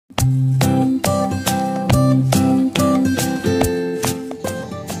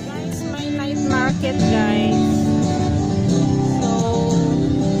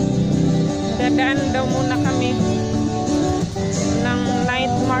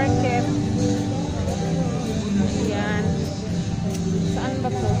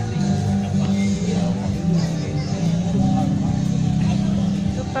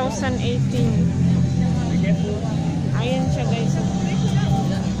2018. Ayan siya guys.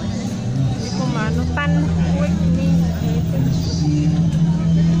 Hindi ko maano. Tan with me.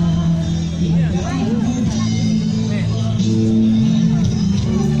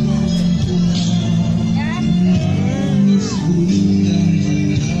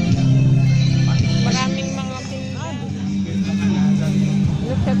 Maraming mga tingnan.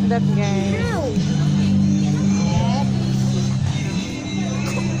 Look at that guys.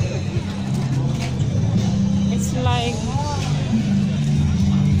 Like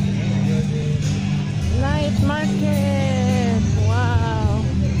night market. Wow.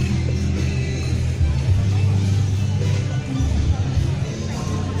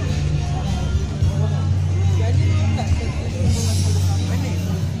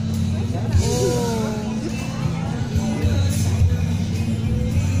 Oh.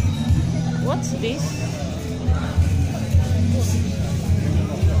 What's this?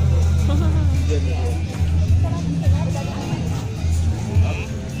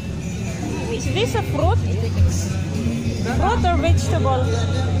 Is this a fruit? Fruit or vegetable?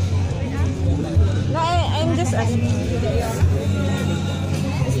 No, I'm just asking.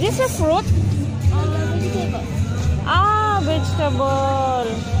 Is this a fruit? Vegetable. Ah, vegetable.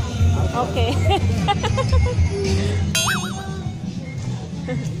 Okay.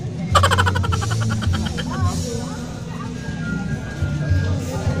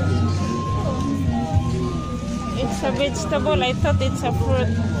 It's a vegetable. I thought it's a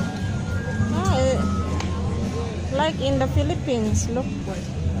fruit. Like in the Philippines, look,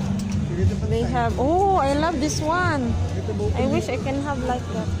 they have. Oh, I love this one. I wish I can have like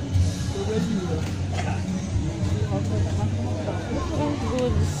that. Different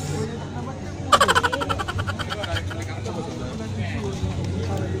goods.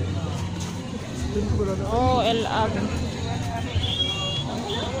 Oh, LR.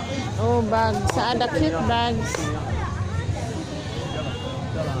 Oh, bags. Ada cute bags.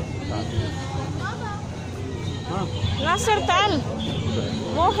 Nasir taal.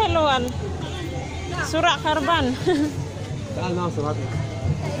 Mo helloan. Sura karban. Taal Nasir hati.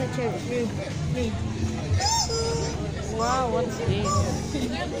 Wow, what's this? It's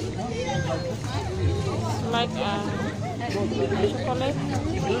like a chocolate.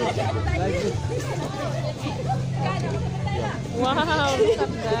 Wow, look at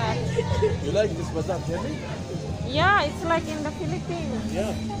that. You like this bazaar, Shirley? Yeah, it's like in the Philippines.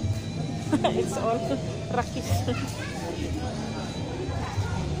 Yeah. It's all rakis.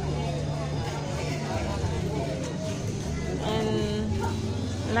 And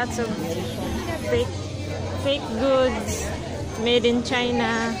lots of fake goods made in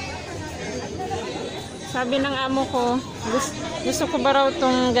China. Sabi ng amo ko, gusto ko ba raw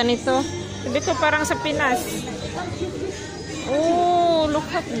tong ganito? Sabi ko parang sa Pinas. Oh,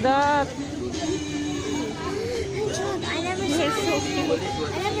 look at that. I never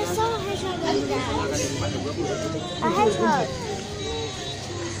saw a hedgehog like that. A hedgehog.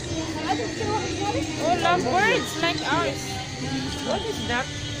 Oh, lovebirds like ours. What is that?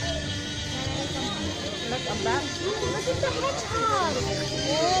 Like a bat? Look at the hedgehog.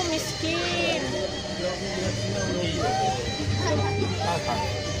 Oh, miskin.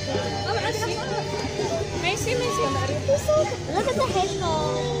 May see. Look at the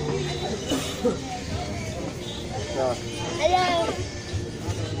hedgehog. Hello.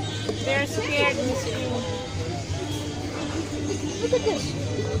 They're scared, miskin. Look at this.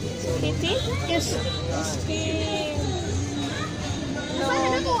 Kitty? Yes. Miskin. No, I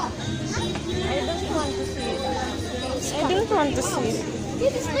don't want to see it. I don't want to see it.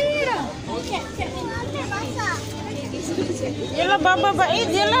 Yala, baba, baid.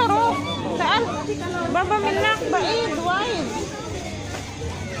 Yala, ro. Saan? Baba, minak, baid. Wide.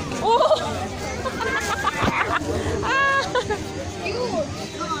 Oh! Ah!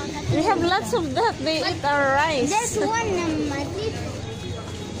 We have lots of that. They eat our rice. There's one in my teeth.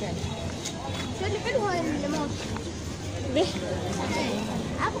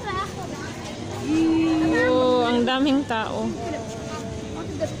 Oh, ang daming tao.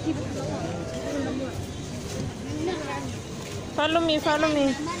 Follow me, follow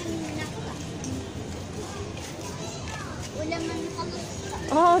me.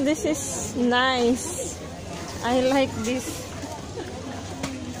 Oh, this is nice. I like this.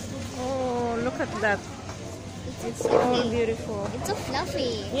 Oh, look at that. It's all beautiful. It's so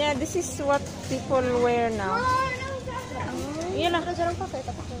fluffy. Yeah, this is what people wear now. Yan na.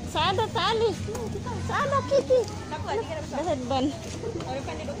 Saada tali. Saada kitty. The headband.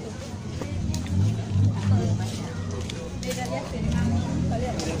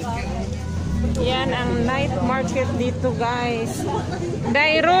 Yan ang night market dito, guys.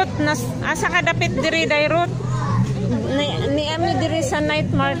 Dairut, asa ka dapit diri Dairut? Ni ami diri sa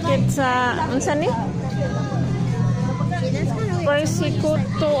night market sa unsa ni?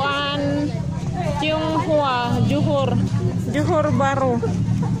 Persikutuan Tionghoa, Johor Bahru.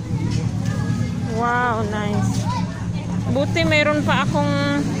 Wow, nice. Buti meron pa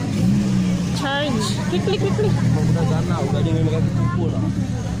akong charge. Quickly.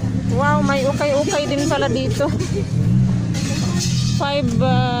 Wow, may ukay-ukay din pala dito. 5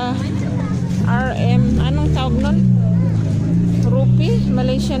 RM. Anong tawag nun? Rupee?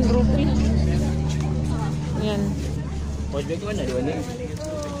 Malaysian rupee. Yan. Oh,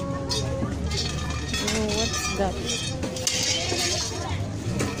 what's that?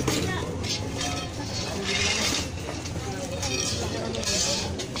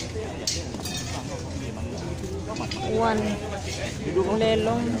 One.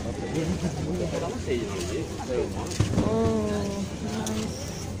 Lelong. Oh, nice.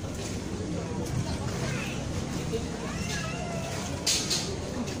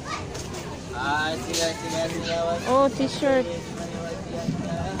 Oh, t-shirt.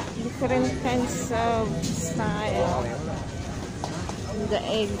 Different kinds of style. The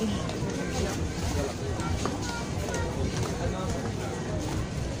egg.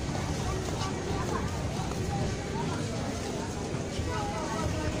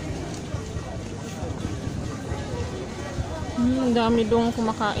 Dami dong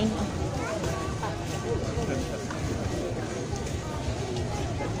kumakain.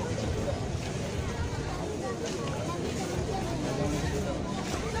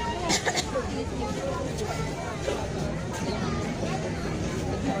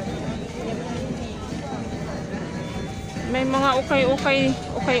 May mga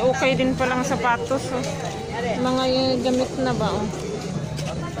ukay-ukay din palang sapatos. Oh. Mga gamit na ba? Oh.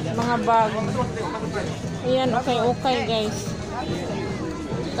 Mga bag. Ayan, ukay-ukay guys.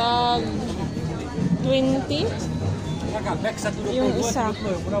 Tag 20. Yung isa.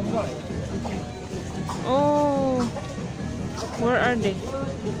 Oh. Where are they?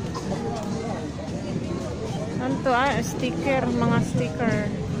 Ano to? Sticker. Mga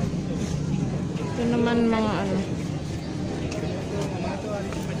sticker. Ito naman mga ano.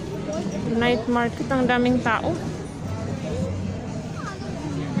 Night market. Ang daming tao.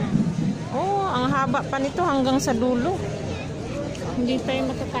 Oh, ang haba pa nito hanggang sa dulo. Hindi tayo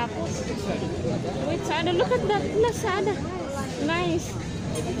matatapos. Wait, Sada, look at that. Sada. Nice.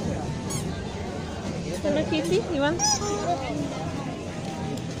 Hello, Kitty. You want?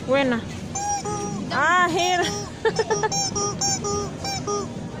 When? Ah, here.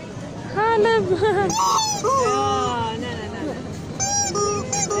 Halab. Oh, no.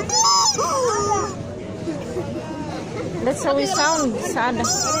 That's how we sound, Sada.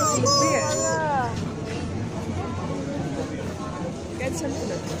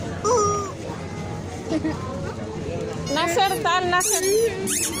 Nasir, tahan, Nasir.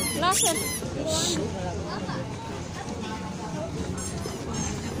 Nasir.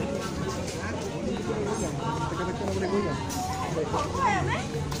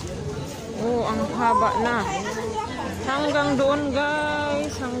 Oh, ang haba na. Hanggang doon,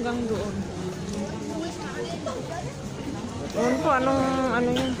 guys. Hanggang doon. Doon po, ano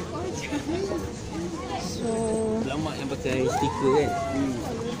yun? So, lama yang pakai stiker kan.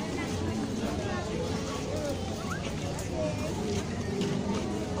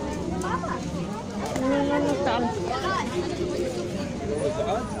 Taan.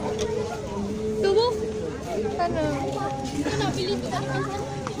 Tubuh. Ano? Ito na, pilit ka.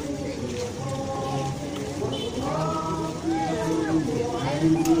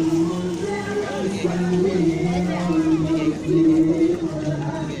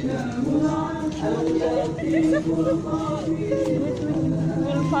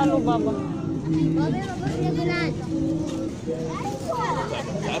 Will follow Baba.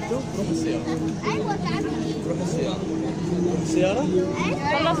 تعبتوا؟ روح السيارة. ايوه تعبت. روح السيارة. السيارة؟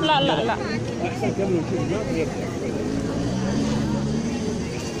 خلاص لا. احسن كملوا كذا ما بنرجع.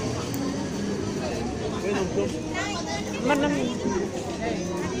 وين انتم؟ مرة.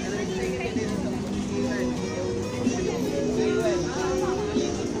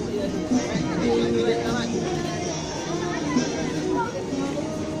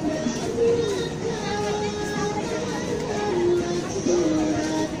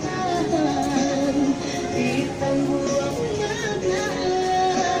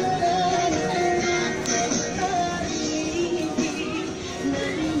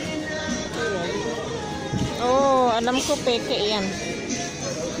 Alam ko peke yan.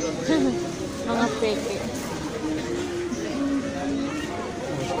 Mga peke.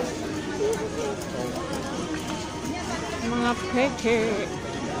 Mga peke.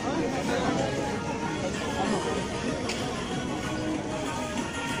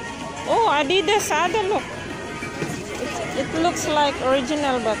 Oh, Adidas. Ada, look. It looks like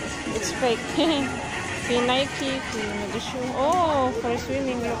original, but it's fake. Nike, shoe. Oh, for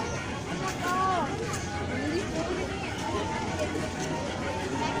swimming, look.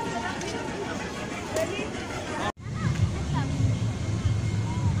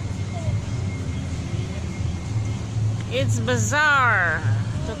 It's Bazaar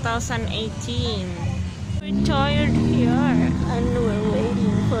 2018. We're tired here and we're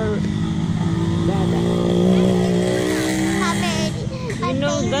waiting for Dada. You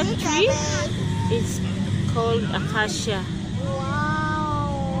know that tree? It's called acacia.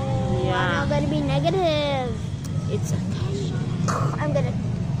 Wow. Yeah. I'm gonna be negative. It's acacia. I'm gonna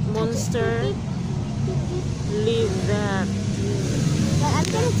Monster. Leave that. But I'm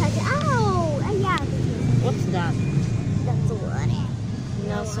gonna touch it. Ow! Yeah. What's that? That's the water.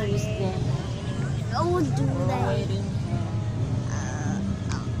 No, so is there. Oh, do that. Waiting.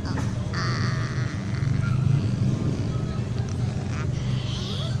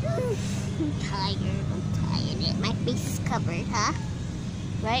 I'm tired. My face covered, huh?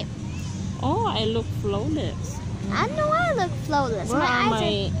 Right? Oh, I look flawless. I know I look flawless. Where are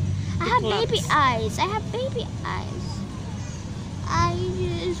my I have baby clothes? eyes. I have baby eyes. I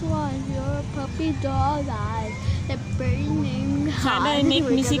just want your puppy dog eyes. The burning Can I make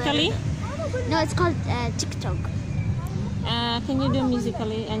musically? No, it's called TikTok. Can you do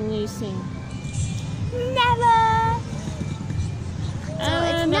musically and you sing? Never.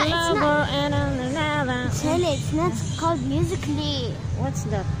 I'm a lover and I'm another. Shirley, it's not called musically. What's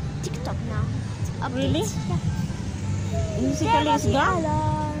that? TikTok now. Updates. Really? Yeah. Musically is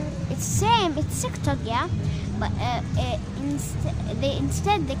gone? It's same. It's TikTok, yeah. But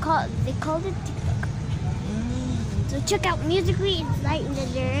instead they called it TikTok. So check out musically. It's right in the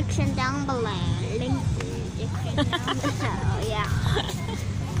direction down below. Link in the direction down below. Yeah.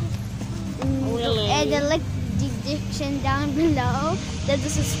 Really? And the link direction down below. There's a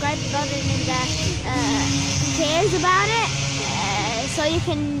subscribe button and the cares about it, so you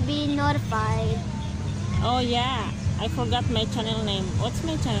can be notified. Oh yeah, I forgot my channel name. What's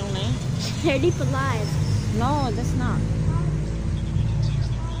my channel name? Shirley Pelaez. No, that's not.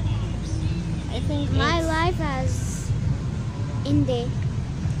 I think My it's life as Indie.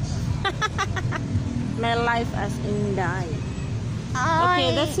 my life as Inday.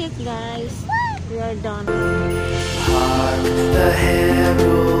 Okay, that's it, guys. We are done. Hark the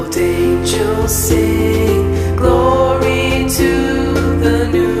herald angels sing.